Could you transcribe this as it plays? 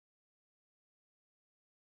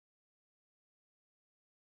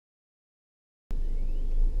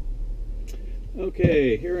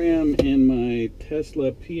Okay, here I am in my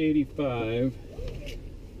Tesla P85.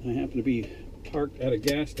 I happen to be parked at a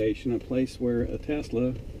gas station, a place where a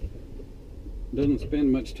Tesla doesn't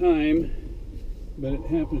spend much time, but it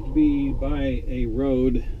happens to be by a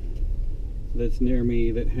road that's near me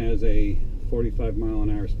that has a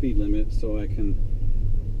 45-mile-an-hour speed limit, so I can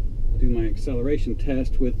do my acceleration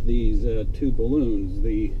test with these two balloons.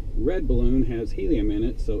 The red balloon has helium in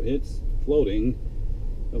it, so it's floating,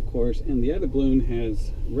 of course, and the other balloon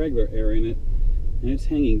has regular air in it, and it's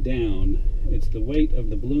hanging down. It's the weight of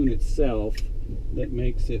the balloon itself that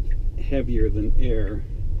makes it heavier than air.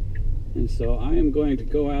 And so I am going to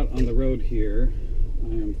go out on the road here.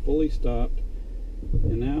 I am fully stopped,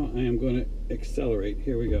 and now I am going to accelerate.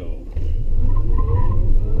 Here we go.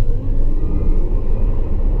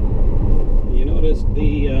 You notice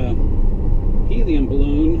the helium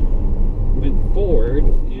balloon went forward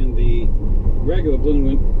and the regular balloon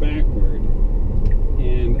went backward,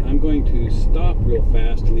 and I'm going to stop real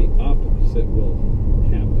fast and the opposite will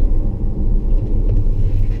happen.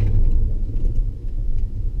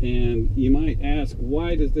 And you might ask,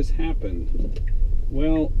 why does this happen?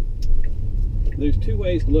 Well, there's two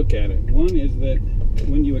ways to look at it. One is that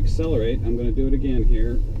when you accelerate, I'm going to do it again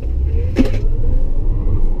here.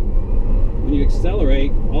 When you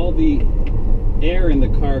accelerate, all the air in the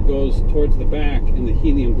car goes towards the back and the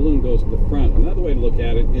helium balloon goes to the front. Another way to look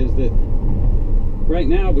at it is that right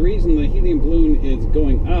now the reason the helium balloon is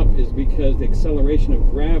going up is because the acceleration of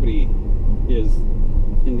gravity is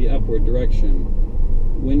in the upward direction.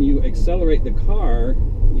 When you accelerate the car,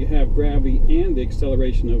 you have gravity and the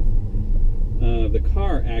acceleration of the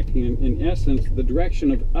car acting. In essence, the direction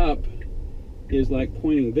of up is like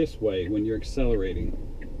pointing this way when you're accelerating,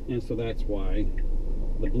 and so that's why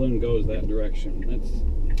the balloon goes that direction.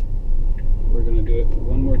 We're going to do it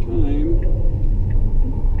one more time.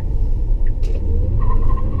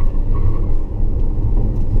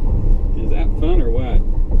 Is that fun or what?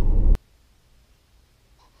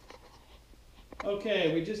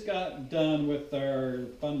 Okay, we just got done with our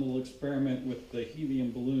fun little experiment with the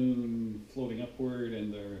helium balloon floating upward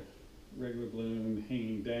and the regular balloon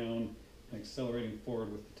hanging down and accelerating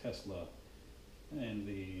forward with the Tesla. And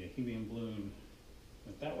the helium balloon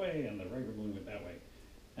went that way and the regular balloon went that way.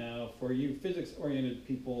 Now, for you physics-oriented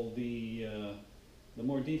people, the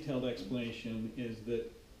more detailed explanation is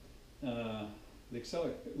that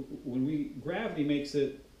gravity makes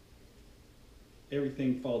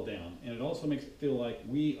everything fall down, and it also makes it feel like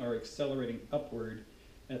we are accelerating upward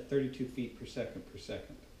at 32 feet per second per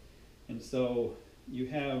second. And so you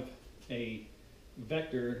have a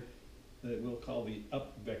vector that we'll call the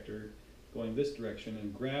up vector going this direction,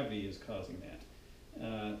 and gravity is causing that.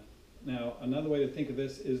 Now, another way to think of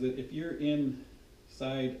this is that if you're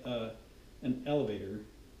inside an elevator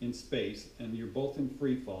in space and you're both in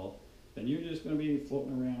free fall, then you're just going to be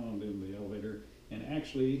floating around in the elevator, and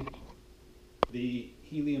actually the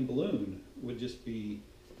helium balloon would just be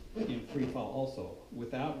in free fall also.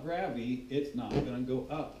 Without gravity, it's not going to go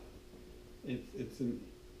up. It's an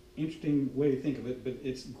interesting way to think of it, but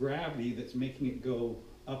it's gravity that's making it go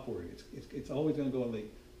upward. It's always going to go in the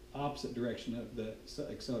opposite direction of the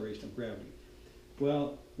acceleration of gravity.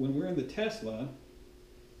 Well, when we're in the Tesla,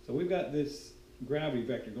 so we've got this gravity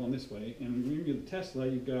vector going this way, and when you're in the Tesla,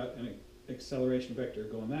 you've got an acceleration vector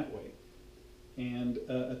going that way. And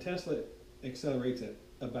a Tesla accelerates at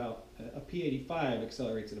about, a P85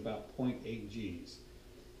 accelerates at about 0.8 Gs.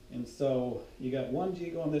 And so you got 1 G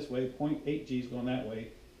going this way, 0.8 Gs going that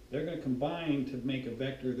way. They're going to combine to make a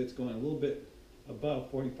vector that's going a little bit above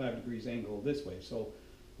 45 degrees angle this way. So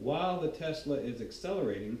while the Tesla is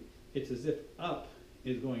accelerating, it's as if up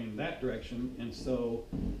is going in that direction, and so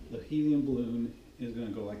the helium balloon is going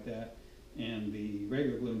to go like that, and the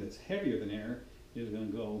regular balloon that's heavier than air is going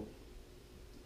to go